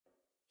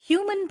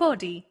Human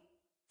body,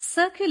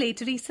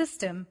 circulatory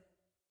system.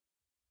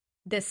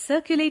 The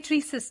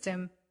circulatory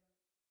system.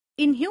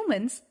 In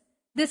humans,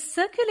 the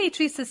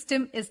circulatory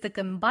system is the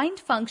combined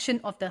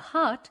function of the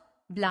heart,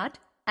 blood,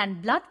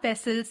 and blood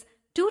vessels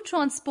to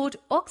transport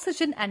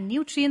oxygen and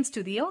nutrients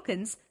to the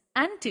organs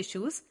and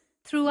tissues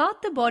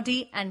throughout the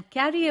body and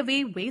carry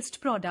away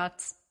waste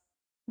products.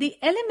 The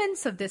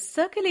elements of this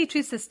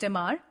circulatory system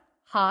are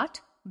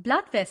heart,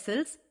 blood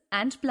vessels,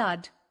 and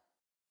blood.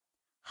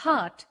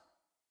 Heart.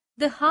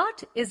 The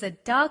heart is a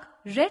dark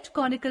red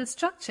conical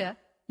structure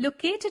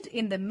located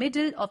in the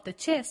middle of the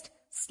chest,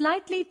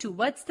 slightly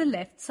towards the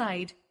left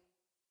side.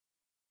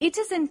 It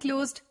is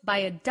enclosed by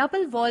a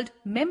double-walled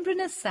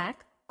membranous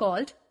sac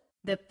called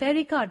the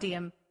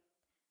pericardium.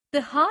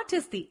 The heart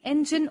is the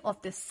engine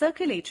of the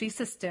circulatory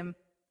system.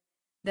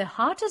 The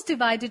heart is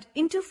divided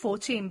into 4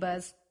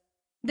 chambers.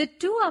 The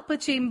 2 upper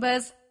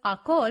chambers are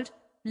called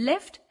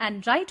left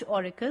and right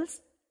auricles,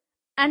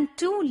 and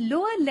 2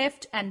 lower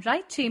left and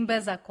right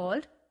chambers are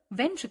called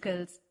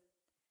ventricles.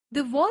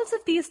 The walls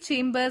of these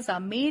chambers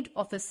are made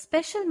of a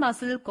special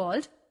muscle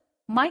called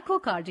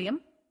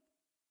myocardium,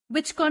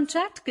 which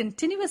contract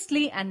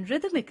continuously and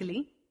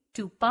rhythmically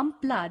to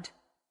pump blood.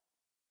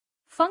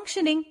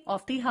 Functioning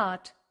of the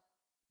heart.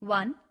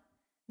 1.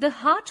 The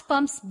heart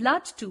pumps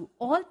blood to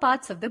all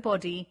parts of the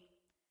body.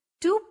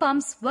 2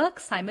 pumps work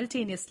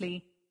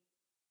simultaneously.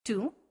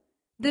 2.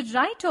 The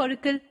right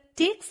auricle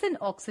takes in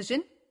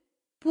oxygen,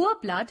 poor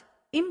blood,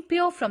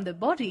 impure from the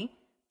body,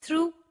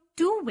 through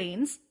 2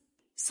 veins,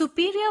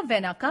 superior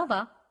vena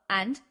cava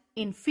and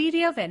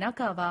inferior vena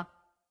cava.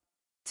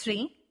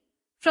 3.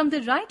 From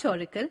the right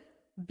auricle,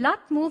 blood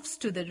moves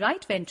to the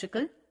right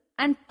ventricle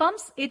and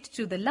pumps it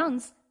to the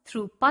lungs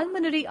through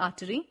pulmonary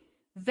artery,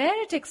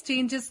 where it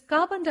exchanges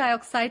carbon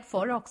dioxide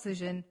for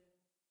oxygen.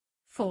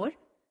 4.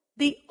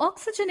 The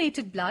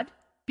oxygenated blood,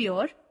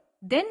 pure,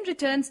 then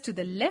returns to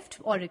the left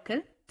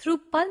auricle through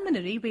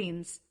pulmonary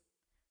veins.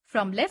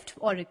 From left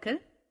auricle,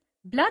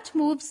 blood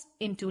moves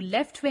into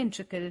left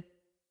ventricle.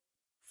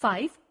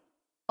 5.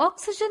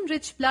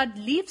 Oxygen-rich blood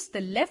leaves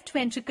the left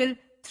ventricle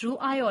through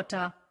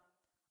aorta.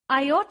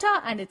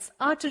 Aorta and its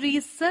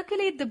arteries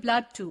circulate the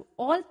blood to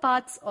all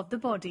parts of the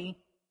body.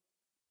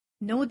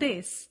 Know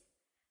this.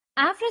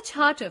 Average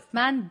heart of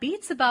man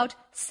beats about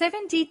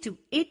 70 to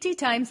 80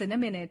 times in a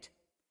minute.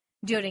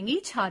 During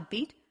each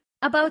heartbeat,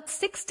 about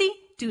 60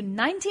 to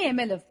 90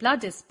 ml of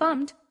blood is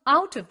pumped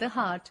out of the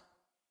heart.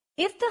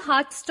 If the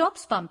heart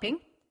stops pumping,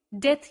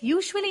 death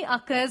usually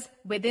occurs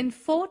within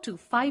 4 to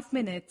 5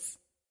 minutes.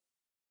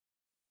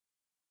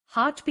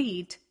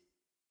 Heartbeat.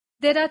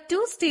 There are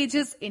 2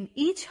 stages in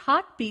each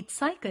heartbeat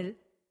cycle,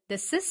 the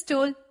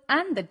systole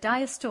and the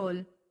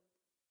diastole.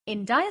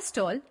 In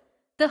diastole,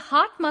 the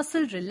heart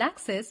muscle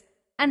relaxes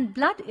and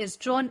blood is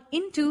drawn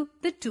into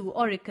the 2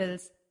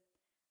 auricles.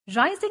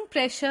 Rising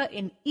pressure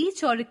in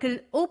each auricle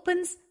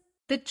opens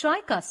the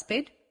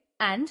tricuspid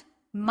and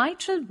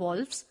mitral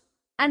valves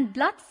and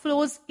blood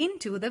flows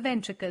into the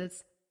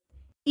ventricles.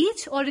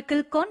 Each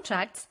auricle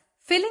contracts,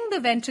 filling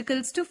the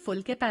ventricles to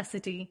full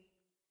capacity.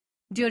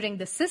 During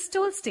the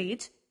systole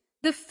stage,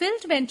 the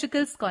filled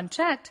ventricles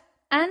contract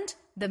and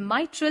the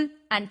mitral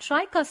and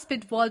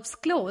tricuspid valves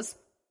close,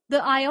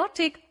 the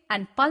aortic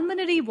and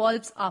pulmonary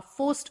valves are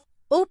forced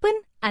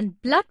open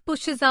and blood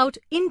pushes out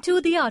into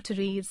the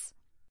arteries.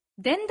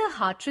 Then the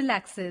heart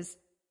relaxes.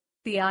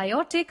 The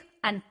aortic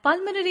and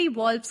pulmonary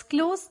valves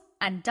close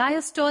and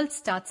diastole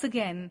starts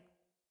again.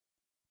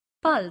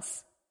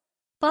 Pulse.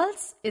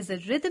 Pulse is a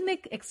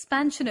rhythmic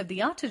expansion of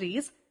the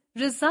arteries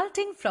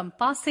resulting from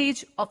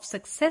passage of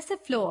successive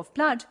flow of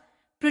blood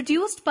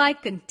produced by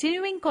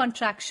continuing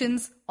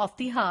contractions of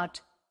the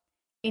heart.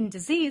 In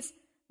disease,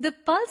 the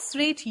pulse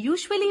rate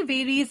usually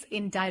varies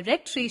in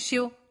direct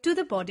ratio to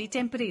the body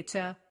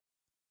temperature.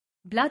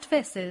 Blood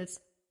vessels.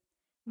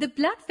 The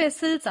blood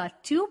vessels are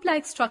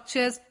tube-like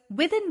structures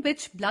within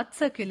which blood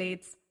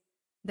circulates.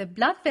 The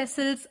blood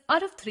vessels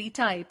are of 3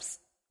 types.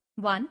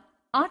 1.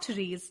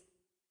 Arteries.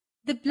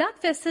 The blood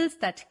vessels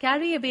that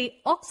carry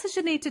away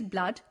oxygenated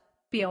blood,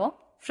 pure,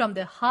 from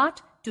the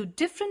heart to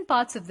different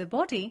parts of the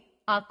body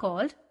are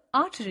called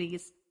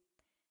arteries.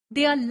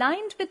 They are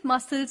lined with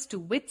muscles to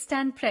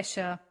withstand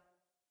pressure.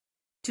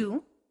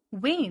 2.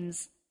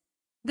 Veins.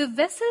 The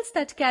vessels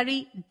that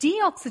carry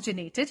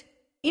deoxygenated,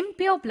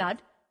 impure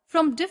blood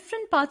from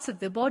different parts of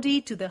the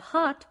body to the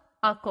heart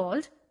are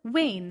called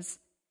veins.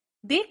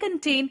 They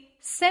contain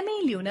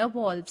semilunar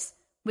valves,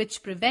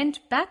 which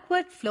prevent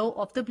backward flow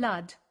of the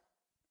blood.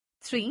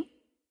 3.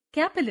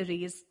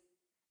 Capillaries.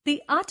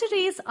 The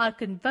arteries are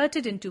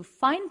converted into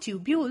fine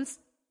tubules,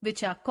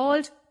 which are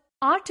called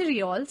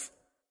arterioles,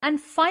 and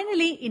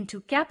finally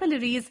into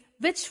capillaries,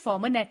 which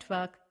form a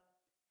network.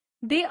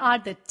 They are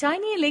the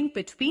tiny link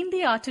between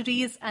the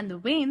arteries and the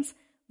veins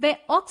where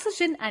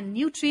oxygen and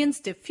nutrients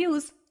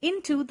diffuse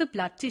into the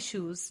blood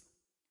tissues.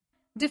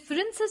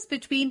 Differences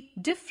between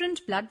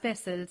different blood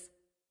vessels.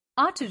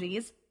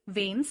 Arteries,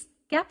 veins,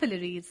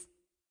 capillaries.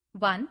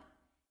 1.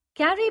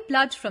 Carry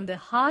blood from the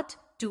heart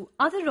to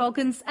other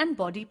organs and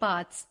body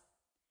parts.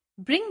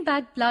 Bring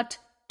back blood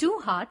to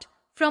heart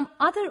from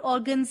other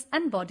organs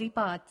and body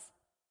parts.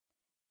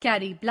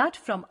 Carry blood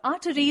from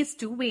arteries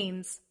to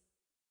veins.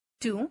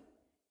 2.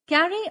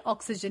 Carry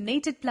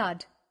oxygenated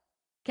blood.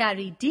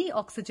 Carry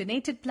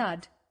deoxygenated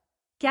blood.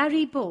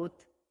 Carry both.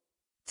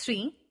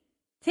 3.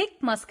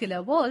 Thick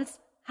muscular walls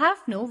have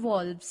no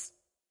valves.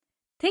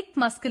 Thick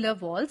muscular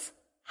walls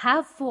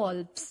have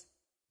valves.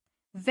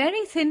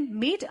 Very thin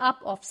made up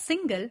of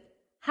single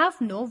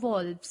have no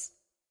valves.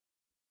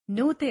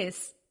 Know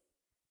this.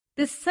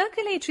 The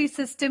circulatory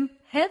system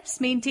helps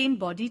maintain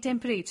body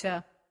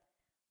temperature.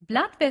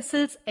 Blood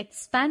vessels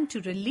expand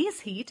to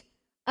release heat,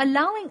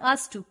 allowing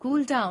us to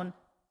cool down,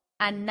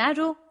 and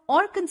narrow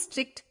or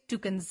constrict to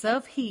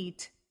conserve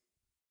heat.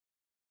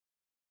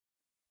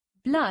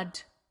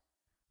 Blood.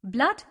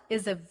 Blood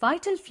is a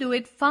vital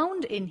fluid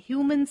found in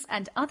humans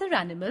and other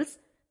animals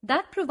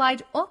that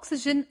provide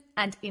oxygen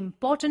and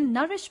important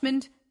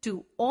nourishment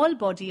to all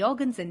body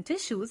organs and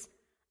tissues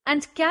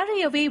and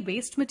carry away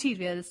waste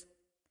materials.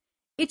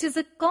 It is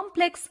a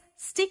complex,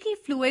 sticky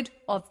fluid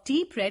of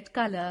deep red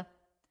color.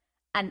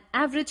 An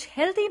average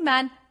healthy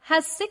man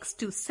has 6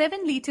 to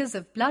 7 liters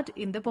of blood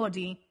in the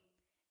body.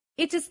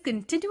 It is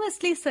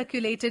continuously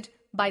circulated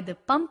by the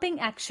pumping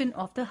action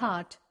of the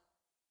heart.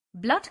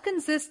 Blood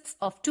consists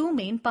of 2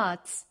 main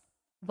parts.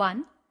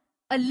 1.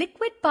 A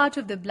liquid part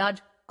of the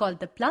blood called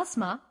the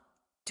plasma.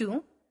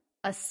 2.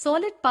 A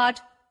solid part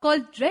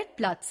called red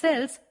blood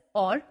cells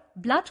or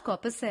blood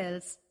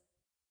corpuscles.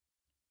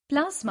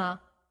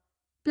 Plasma.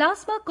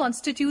 Plasma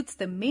constitutes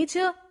the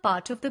major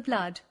part of the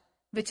blood,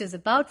 which is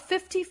about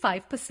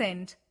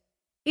 55%.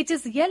 It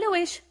is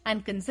yellowish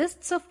and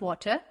consists of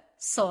water,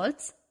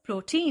 salts,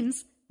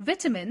 proteins,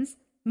 vitamins,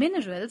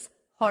 minerals,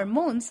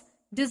 hormones,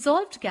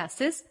 dissolved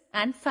gases,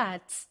 and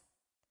fats.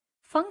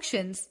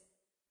 Functions.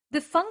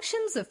 The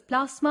functions of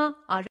plasma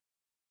are: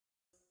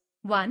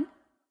 1.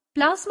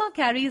 Plasma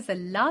carries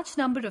a large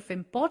number of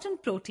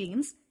important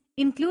proteins,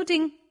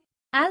 including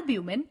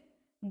albumin,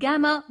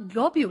 gamma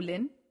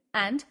globulin,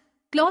 and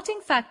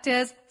clotting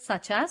factors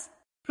such as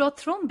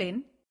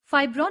prothrombin,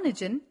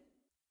 fibrinogen,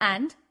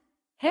 and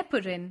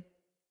heparin.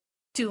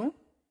 2.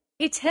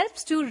 It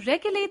helps to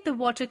regulate the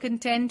water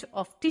content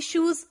of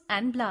tissues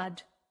and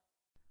blood.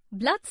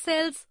 Blood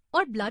cells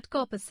or blood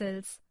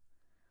corpuscles.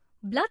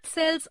 Blood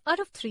cells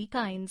are of 3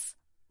 kinds.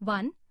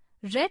 1.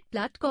 Red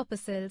blood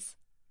corpuscles.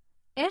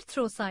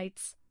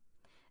 Erythrocytes.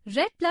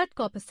 Red blood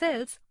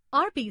corpuscles,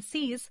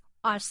 RBCs,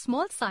 are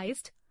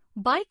small-sized,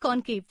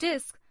 biconcave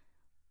discs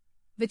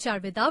which are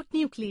without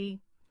nuclei.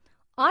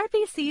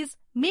 RBCs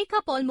make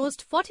up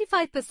almost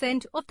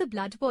 45% of the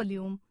blood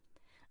volume.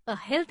 A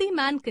healthy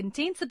man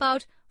contains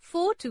about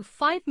 4 to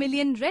 5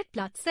 million red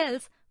blood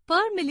cells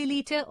per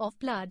milliliter of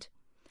blood.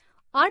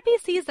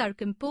 RBCs are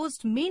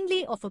composed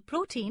mainly of a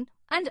protein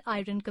and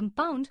iron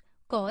compound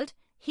called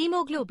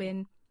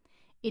hemoglobin.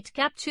 It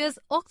captures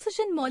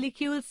oxygen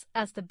molecules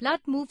as the blood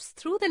moves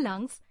through the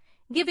lungs,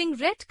 giving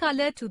red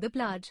color to the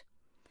blood.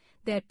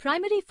 Their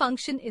primary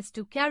function is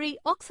to carry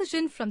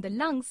oxygen from the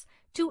lungs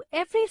to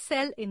every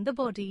cell in the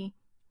body.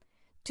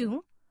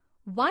 2.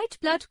 White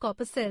blood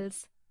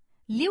corpuscles.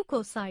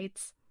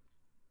 Leukocytes.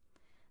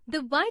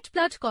 The white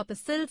blood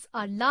corpuscles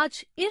are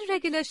large,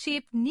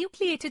 irregular-shaped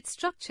nucleated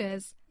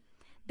structures.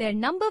 Their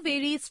number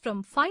varies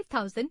from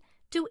 5,000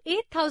 to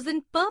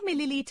 8,000 per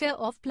milliliter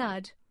of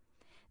blood.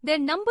 Their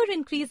number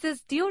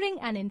increases during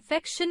an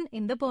infection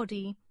in the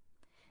body.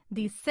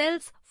 These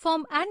cells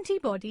form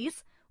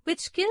antibodies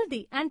which kill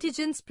the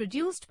antigens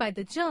produced by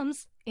the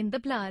germs in the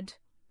blood.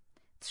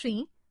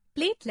 3.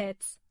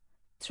 Platelets.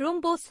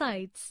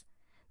 Thrombocytes.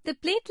 The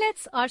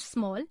platelets are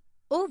small,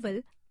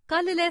 oval,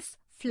 colorless,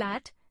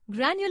 flat,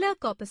 granular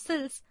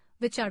corpuscles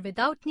which are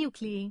without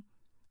nuclei.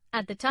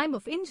 At the time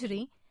of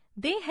injury,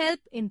 they help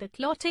in the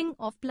clotting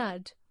of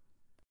blood.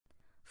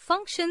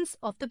 Functions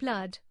of the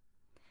blood.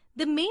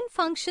 The main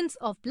functions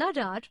of blood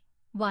are: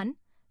 1.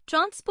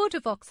 Transport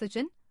of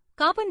oxygen,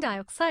 carbon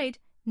dioxide,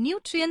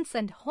 nutrients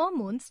and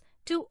hormones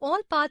to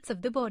all parts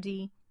of the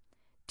body.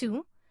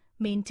 2.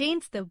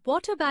 Maintains the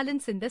water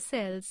balance in the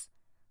cells.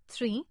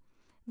 3.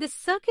 The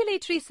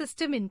circulatory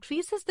system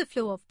increases the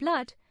flow of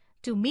blood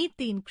to meet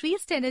the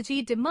increased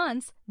energy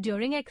demands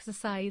during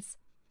exercise.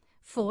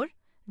 4.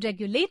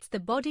 Regulates the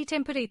body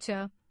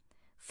temperature.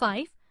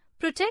 5.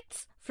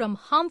 Protects from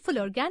harmful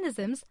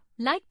organisms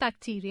like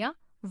bacteria,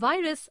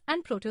 virus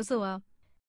and protozoa.